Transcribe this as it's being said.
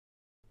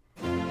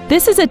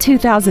This is a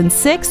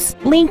 2006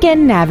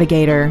 Lincoln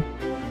Navigator.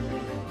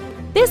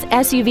 This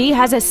SUV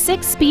has a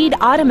 6-speed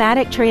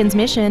automatic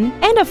transmission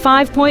and a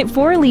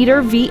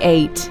 5.4-liter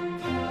V8.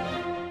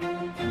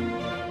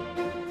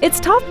 Its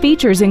top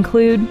features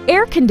include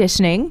air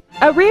conditioning,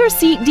 a rear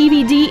seat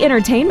DVD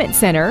entertainment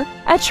center,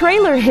 a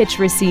trailer hitch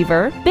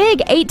receiver, big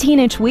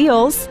 18-inch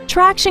wheels,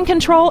 traction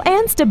control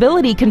and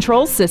stability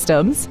control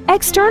systems,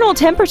 external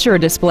temperature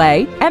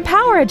display, and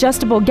power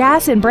adjustable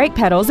gas and brake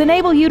pedals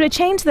enable you to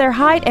change their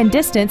height and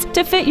distance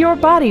to fit your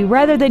body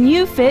rather than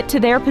you fit to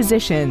their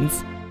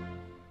positions.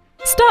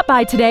 Stop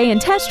by today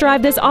and test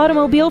drive this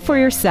automobile for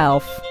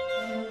yourself.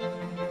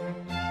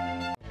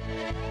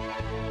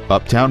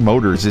 Uptown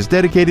Motors is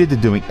dedicated to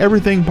doing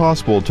everything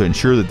possible to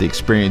ensure that the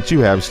experience you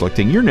have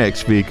selecting your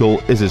next vehicle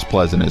is as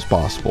pleasant as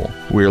possible.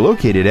 We are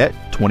located at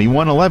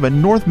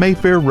 2111 North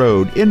Mayfair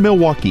Road in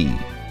Milwaukee.